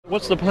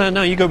What's the plan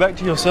now? You go back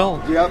to your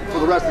cell? Yep, for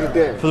the rest of the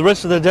day. For the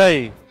rest of the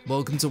day.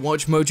 Welcome to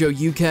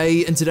WatchMojo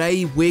UK, and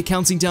today we're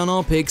counting down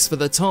our picks for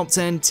the top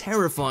 10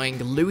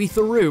 terrifying Louis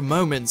Theroux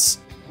moments.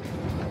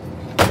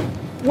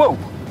 Whoa!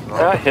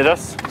 That hit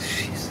us.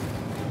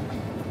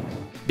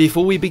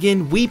 Before we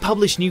begin, we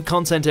publish new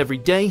content every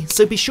day,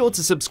 so be sure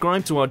to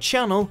subscribe to our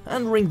channel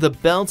and ring the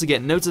bell to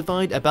get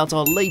notified about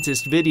our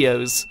latest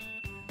videos.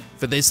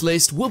 For this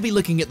list, we'll be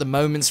looking at the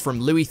moments from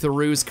Louis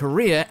Theroux's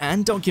career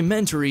and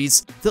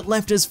documentaries that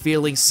left us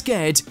feeling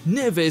scared,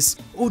 nervous,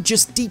 or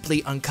just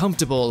deeply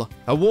uncomfortable.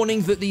 A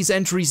warning that these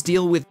entries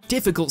deal with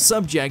difficult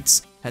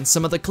subjects, and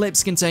some of the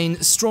clips contain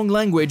strong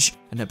language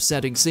and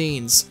upsetting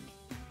scenes.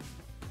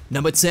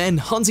 Number 10.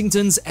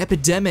 Huntington's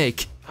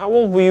epidemic. How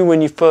old were you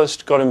when you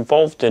first got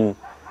involved in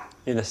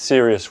a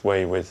serious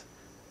way with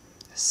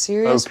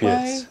opiates?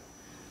 Way?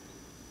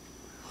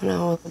 When I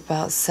was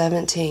about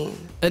 17.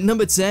 At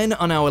number 10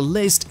 on our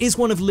list is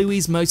one of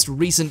Louis' most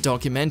recent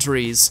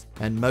documentaries,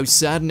 and most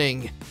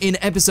saddening. In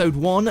episode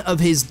 1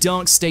 of his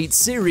Dark State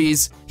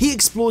series, he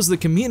explores the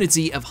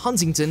community of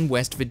Huntington,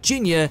 West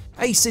Virginia,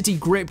 a city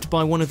gripped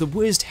by one of the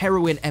worst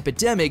heroin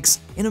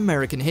epidemics in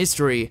American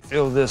history.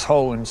 Fill this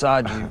hole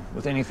inside you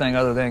with anything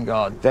other than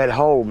God. That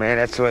hole, man,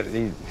 that's what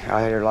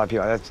I hear a lot of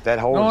people, that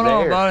hole is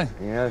there. Buddy.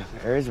 You know,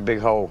 there is a big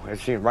hole.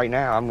 Right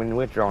now, I'm in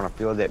withdrawal and I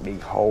feel that big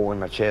hole in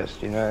my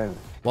chest, you know.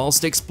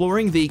 Whilst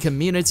exploring the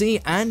community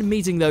and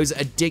meeting those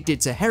addicted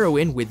to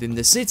heroin within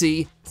the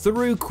city,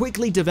 Theroux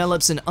quickly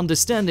develops an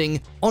understanding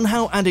on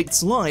how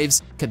addicts'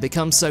 lives can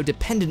become so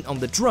dependent on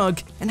the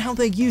drug and how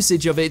their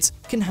usage of it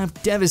can have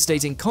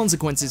devastating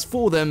consequences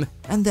for them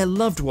and their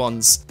loved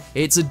ones.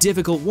 It's a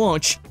difficult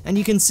watch, and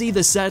you can see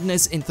the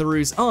sadness in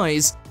Theroux's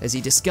eyes as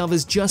he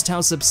discovers just how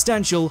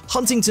substantial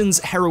Huntington's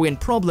heroin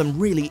problem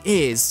really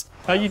is.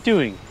 How you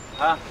doing?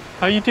 Huh?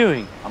 How you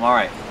doing? I'm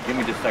alright. Give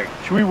me just a second.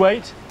 Should we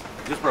wait?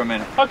 Just for a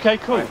minute. Okay,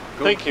 cool. Right,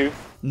 cool. Thank you.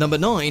 Number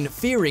 9.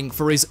 Fearing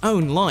for his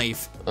own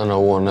life. And I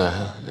want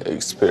to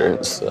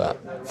experience that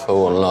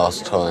for one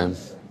last time.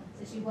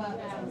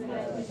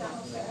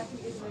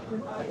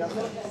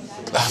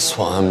 That's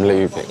why I'm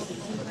leaving.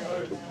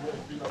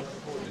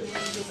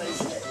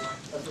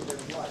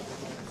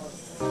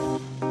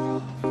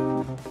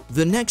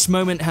 The next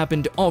moment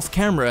happened off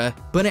camera,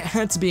 but it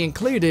had to be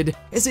included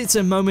as it's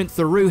a moment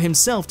Theroux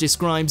himself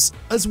describes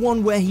as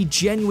one where he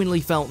genuinely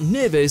felt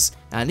nervous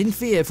and in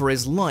fear for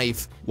his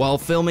life. While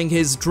filming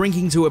his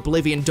Drinking to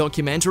Oblivion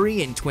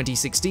documentary in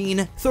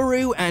 2016,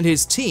 Theroux and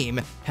his team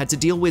had to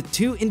deal with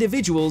two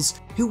individuals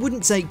who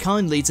wouldn't take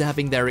kindly to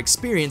having their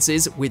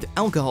experiences with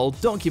alcohol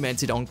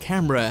documented on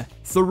camera.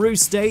 Theroux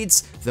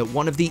states that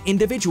one of the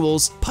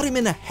individuals put him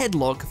in a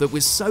headlock that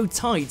was so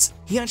tight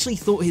he actually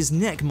thought his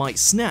neck might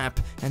snap,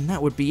 and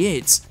that would be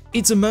it.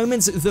 It's a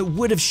moment that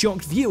would have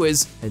shocked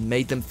viewers and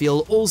made them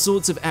feel all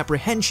sorts of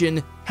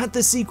apprehension had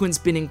the sequence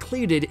been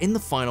included in the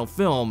final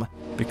film.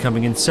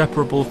 Becoming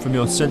inseparable from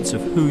your sense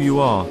of who you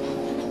are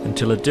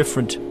until a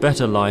different,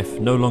 better life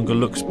no longer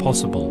looks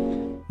possible.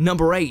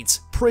 Number 8.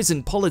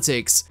 Prison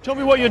politics. Tell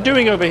me what you're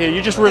doing over here.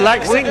 You're just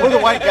relaxing? We're the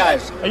white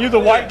guys. Are you the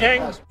white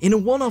gang? In a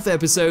one-off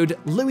episode,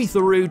 Louis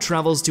Theroux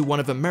travels to one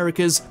of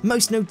America's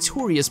most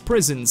notorious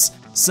prisons,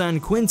 San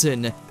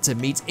Quentin, to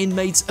meet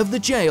inmates of the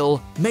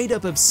jail made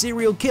up of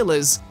serial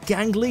killers,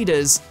 gang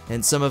leaders,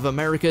 and some of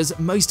America's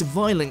most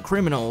violent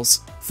criminals.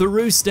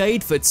 Theroux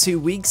stayed for 2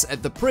 weeks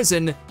at the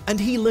prison, and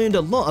he learned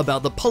a lot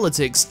about the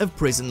politics of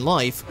prison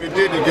life. You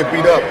did get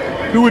beat up.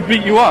 Who would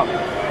beat you up?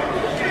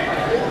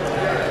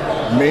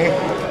 Me?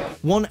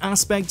 One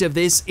aspect of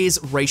this is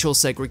racial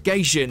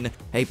segregation,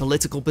 a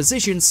political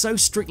position so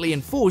strictly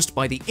enforced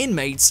by the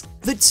inmates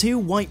that two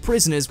white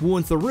prisoners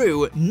warned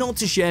Theroux not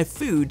to share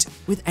food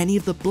with any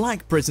of the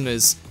black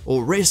prisoners,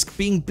 or risk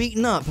being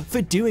beaten up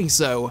for doing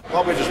so.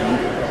 Probably just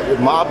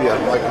mob you,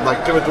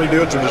 like 2 or 3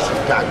 dudes would just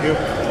attack you.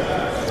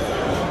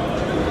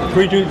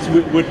 3 dudes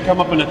would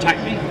come up and attack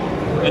me?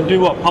 And do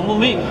what? Pummel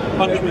me?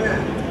 Punch me?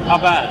 How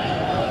bad?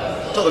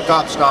 Until the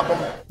cops stop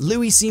them.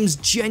 Louis seems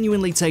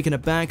genuinely taken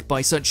aback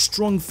by such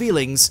strong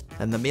feelings,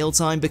 and the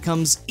mealtime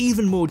becomes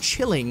even more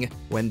chilling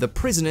when the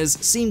prisoners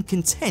seem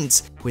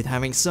content with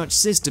having such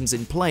systems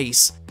in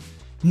place.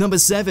 Number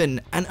 7.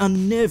 An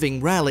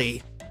unnerving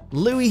rally.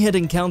 Louis had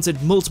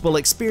encountered multiple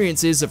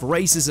experiences of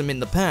racism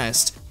in the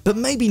past, but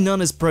maybe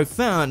none as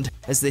profound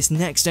as this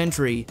next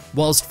entry.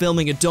 Whilst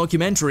filming a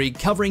documentary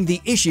covering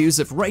the issues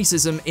of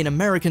racism in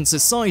American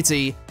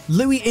society,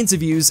 Louis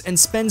interviews and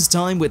spends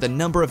time with a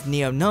number of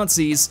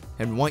neo-Nazis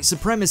and white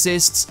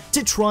supremacists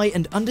to try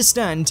and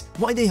understand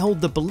why they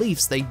hold the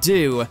beliefs they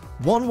do.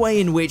 One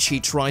way in which he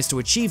tries to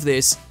achieve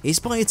this is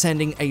by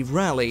attending a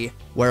rally,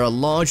 where a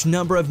large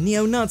number of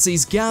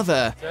neo-Nazis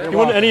gather.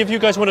 Any of you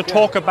guys want to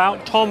talk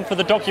about Tom for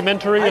the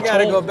documentary at all? I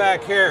gotta go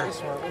back here.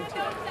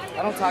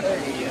 I don't talk to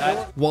you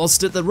yet.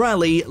 Whilst at the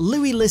rally,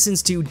 Louis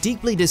listens to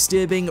deeply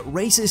disturbing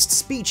racist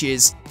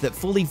speeches that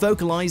fully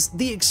vocalize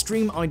the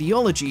extreme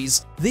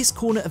ideologies this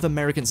corner of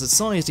American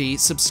society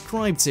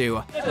subscribe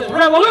to.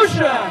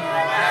 Revolution!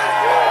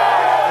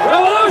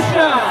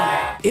 Revolution!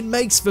 It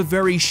makes for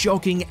very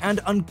shocking and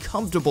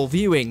uncomfortable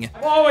viewing.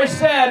 I've always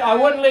said I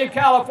wouldn't leave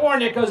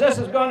California because this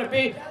is going to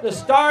be the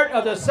start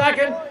of the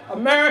Second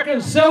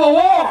American Civil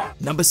War.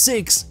 Number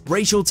 6.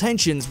 Racial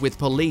tensions with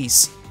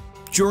police.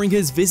 During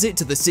his visit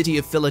to the city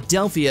of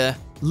Philadelphia,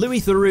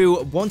 Louis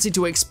Theroux wanted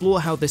to explore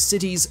how the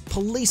city's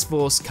police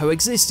force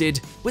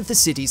coexisted with the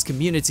city's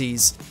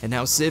communities, and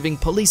how serving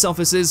police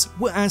officers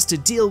were asked to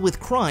deal with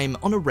crime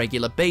on a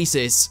regular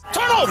basis.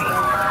 Turn over!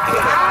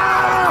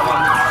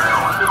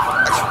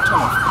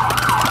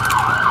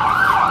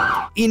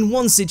 In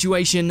one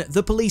situation,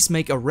 the police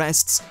make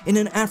arrests in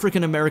an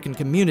African-American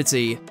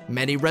community.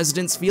 Many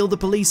residents feel the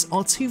police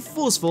are too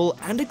forceful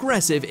and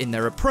aggressive in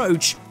their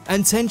approach,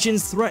 and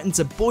tensions threaten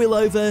to boil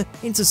over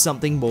into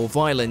something more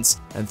violent,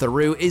 and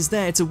Theroux is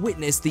there to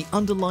witness the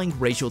underlying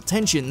racial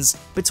tensions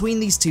between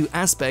these two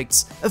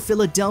aspects of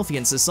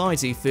Philadelphian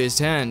society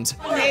firsthand.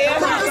 You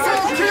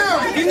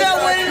know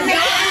what it means?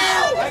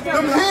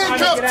 Them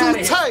handcuffs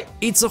too tight.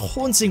 It's a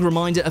haunting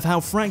reminder of how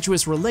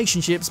fractious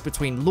relationships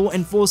between law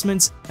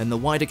enforcement and the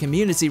wider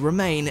community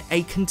remain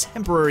a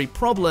contemporary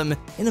problem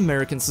in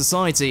American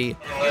society.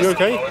 You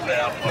okay?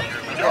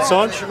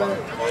 Sarge?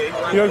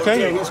 You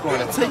okay?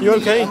 You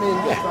okay?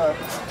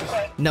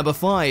 Number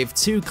 5.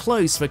 Too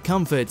close for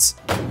comfort.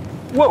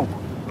 Whoa!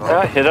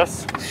 That hit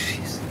us.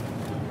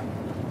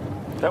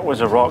 That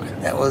was a rock.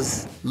 That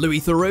was... Louis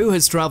Theroux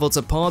has traveled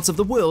to parts of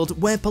the world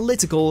where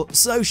political,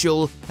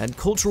 social, and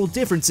cultural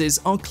differences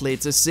are clear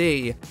to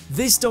see.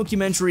 This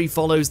documentary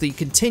follows the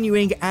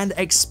continuing and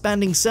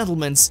expanding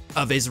settlements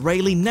of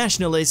Israeli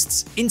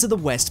nationalists into the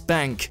West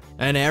Bank,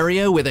 an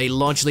area with a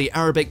largely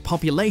Arabic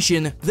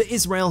population that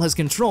Israel has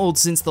controlled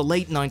since the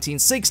late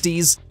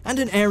 1960s, and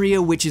an area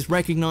which is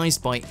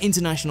recognized by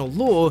international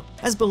law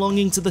as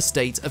belonging to the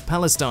state of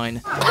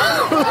Palestine.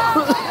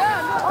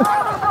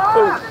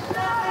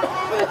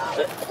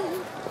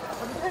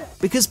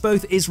 Because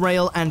both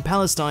Israel and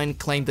Palestine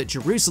claim that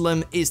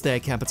Jerusalem is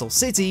their capital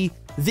city,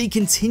 the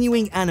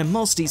continuing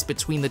animosities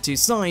between the two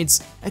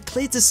sides are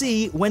clear to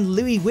see when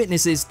Louis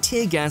witnesses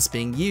tear gas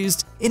being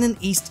used in an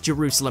East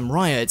Jerusalem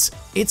riot.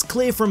 It's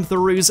clear from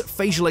Theroux's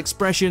facial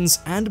expressions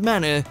and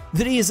manner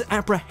that he is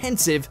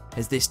apprehensive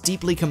as this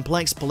deeply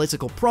complex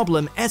political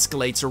problem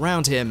escalates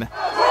around him.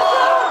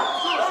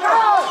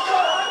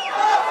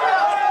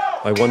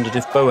 I wondered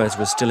if Boaz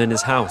was still in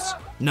his house.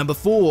 Number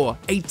 4.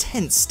 A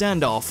tense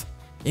standoff.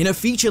 In a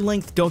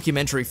feature-length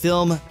documentary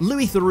film,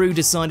 Louis Theroux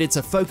decided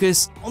to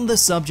focus on the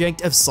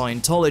subject of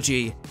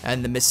Scientology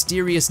and the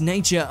mysterious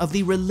nature of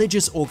the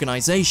religious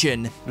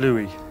organization.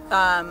 Louis.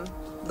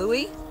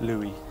 Louis?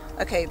 Louis.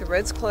 Okay, the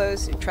road's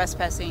closed, you're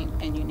trespassing,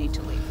 and you need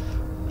to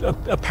leave.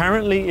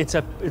 Apparently it's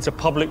a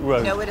public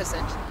road. No, it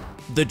isn't.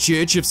 The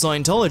Church of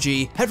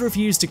Scientology had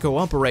refused to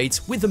cooperate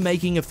with the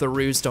making of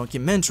Theroux's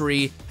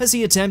documentary as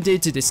he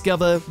attempted to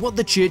discover what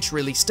the church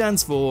really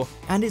stands for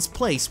and its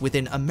place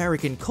within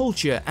American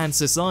culture and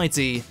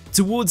society.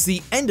 Towards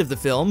the end of the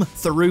film,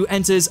 Theroux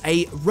enters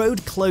a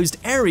road-closed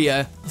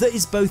area that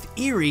is both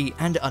eerie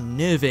and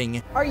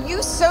unnerving. Are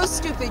you so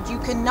stupid you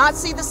cannot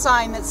see the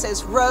sign that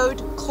says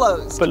road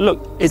closed? But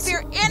look, is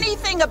there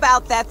anything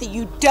about that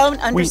you don't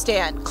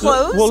understand?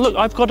 Closed? Well, look,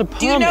 I've got a permit.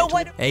 Do you know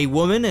what? A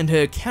woman and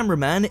her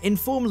cameraman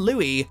inform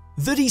Louis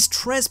that he's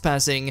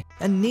trespassing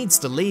and needs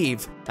to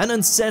leave. An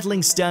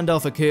unsettling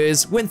standoff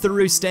occurs when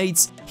Theroux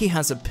states he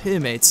has a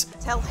permit.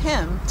 Tell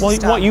him to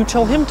stop. What, you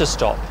tell him to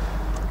stop?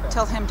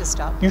 Tell him to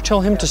stop. You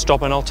tell him to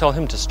stop and I'll tell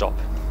him to stop.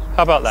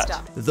 How about that?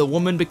 Stop. The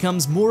woman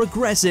becomes more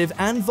aggressive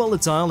and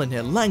volatile in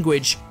her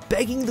language,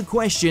 begging the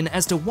question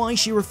as to why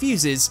she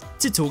refuses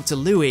to talk to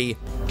Louis.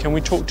 Can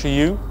we talk to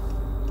you?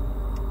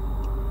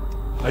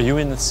 Are you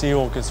in the Sea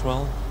Org as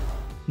well?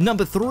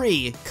 Number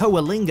 3.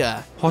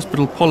 Coalinga.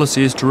 Hospital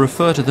policy is to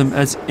refer to them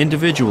as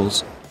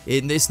individuals.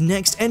 In this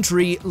next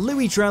entry,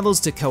 Louis travels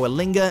to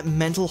Coalinga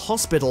Mental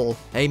Hospital,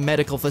 a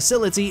medical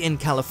facility in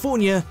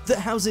California that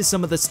houses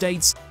some of the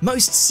state's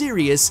most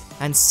serious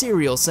and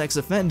serial sex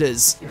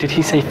offenders. Did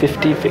he say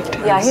 50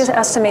 victims? Yeah,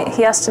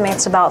 he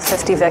estimates about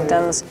 50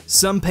 victims.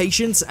 Some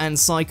patients and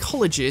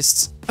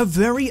psychologists are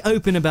very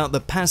open about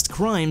the past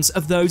crimes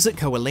of those at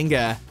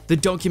Coalinga. The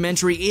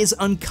documentary is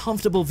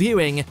uncomfortable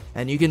viewing,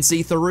 and you can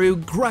see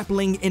Theroux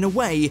grappling in a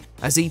way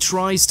as he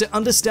tries to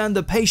understand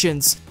the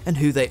patients and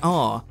who they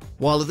are,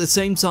 while at the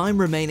same time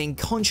remaining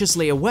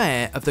consciously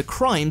aware of the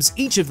crimes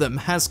each of them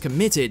has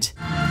committed.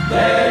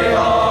 They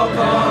all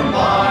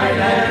combine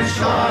and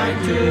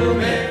shine to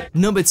me.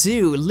 Number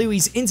 2.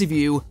 Louis'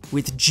 interview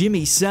with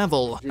Jimmy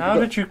Savile. How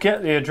did you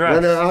get the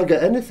address? No, I'll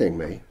get anything,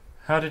 me.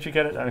 How did you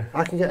get it though?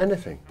 I can get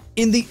anything.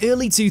 In the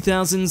early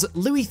 2000s,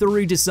 Louis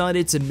Theroux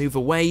decided to move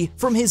away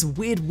from his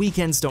Weird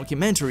Weekends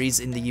documentaries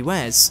in the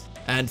US.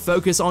 and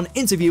focus on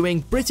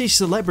interviewing British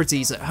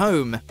celebrities at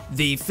home.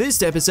 The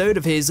first episode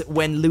of his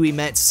When Louis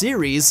Met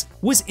series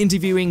was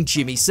interviewing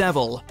Jimmy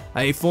Savile,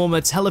 a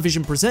former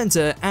television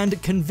presenter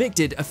and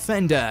convicted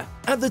offender.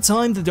 At the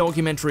time the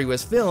documentary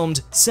was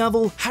filmed,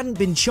 Savile hadn't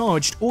been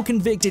charged or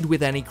convicted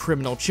with any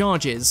criminal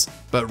charges,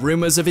 but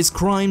rumors of his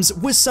crimes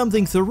was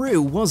something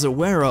Theroux was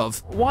aware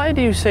of. Why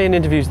do you say in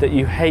interviews that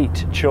you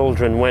hate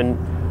children when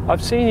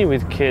I've seen you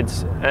with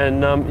kids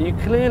and you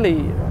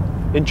clearly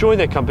enjoy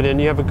their company and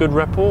you have a good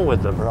rapport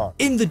with them?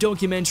 In the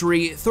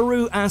documentary,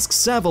 Theroux asks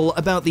Savile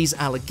about these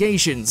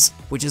allegations,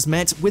 which is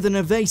met with an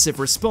evasive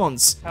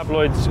response.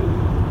 Tabloids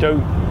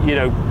don't,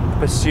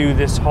 pursue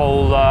this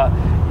whole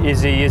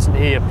isn't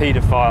he a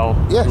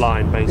paedophile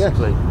line,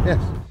 basically.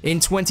 Yes. In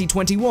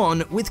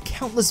 2021, with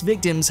countless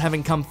victims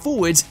having come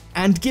forward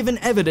and given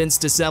evidence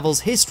to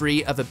Savile's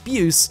history of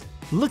abuse,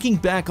 looking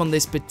back on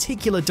this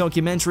particular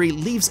documentary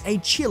leaves a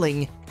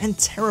chilling and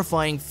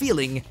terrifying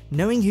feeling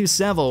knowing who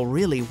Savile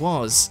really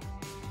was.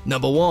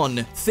 Number 1.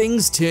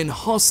 Things turn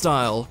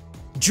hostile.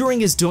 During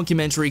his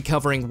documentary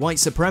covering white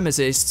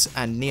supremacists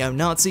and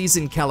neo-Nazis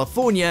in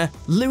California,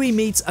 Louis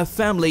meets a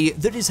family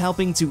that is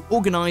helping to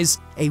organize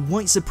a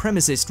white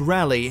supremacist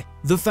rally.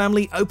 The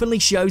family openly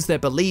shows their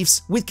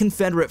beliefs with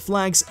Confederate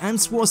flags and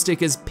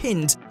swastikas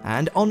pinned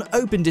and on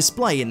open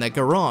display in their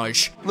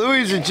garage.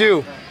 Louis is a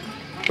Jew.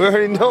 We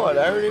already know it.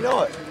 I already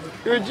know it.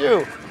 You're a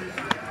Jew.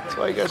 That's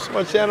why you got so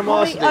much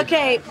animosity.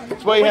 Okay.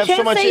 That's why you have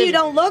so much. Say you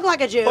don't look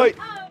like a Jew. Wait.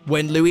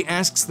 When Louis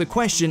asks the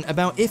question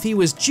about if he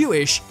was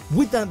Jewish,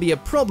 would that be a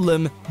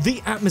problem,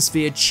 the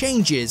atmosphere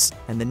changes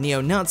and the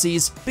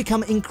neo-Nazis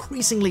become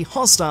increasingly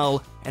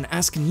hostile and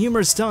ask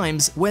numerous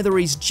times whether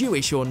he's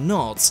Jewish or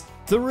not.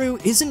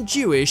 Theroux isn't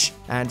Jewish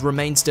and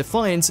remains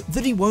defiant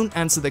that he won't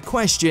answer the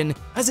question,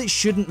 as it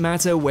shouldn't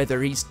matter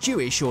whether he's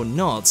Jewish or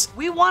not.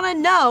 We want to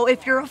know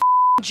if you're a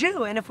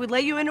Jew, and if we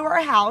let you into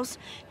our house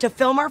to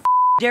film our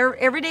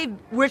everyday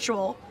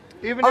ritual,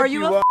 are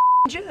you a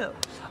Jew?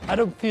 I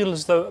don't feel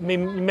as though,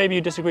 maybe you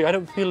disagree, I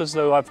don't feel as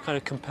though I've kind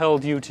of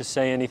compelled you to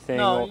say anything.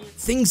 No.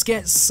 Things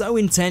get so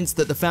intense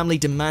that the family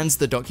demands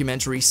the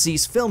documentary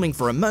cease filming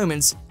for a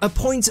moment, a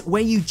point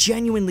where you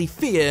genuinely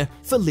fear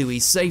for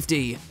Louis'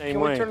 safety. Can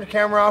we turn the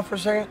camera off for a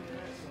second?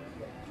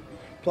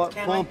 Pull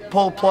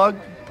the plug.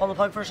 Pull the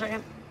plug for a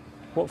second.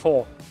 What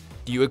for?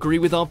 Do you agree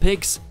with our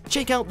picks?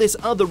 Check out this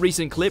other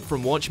recent clip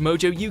from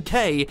WatchMojo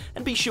UK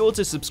and be sure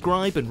to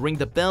subscribe and ring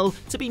the bell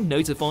to be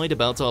notified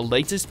about our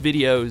latest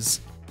videos.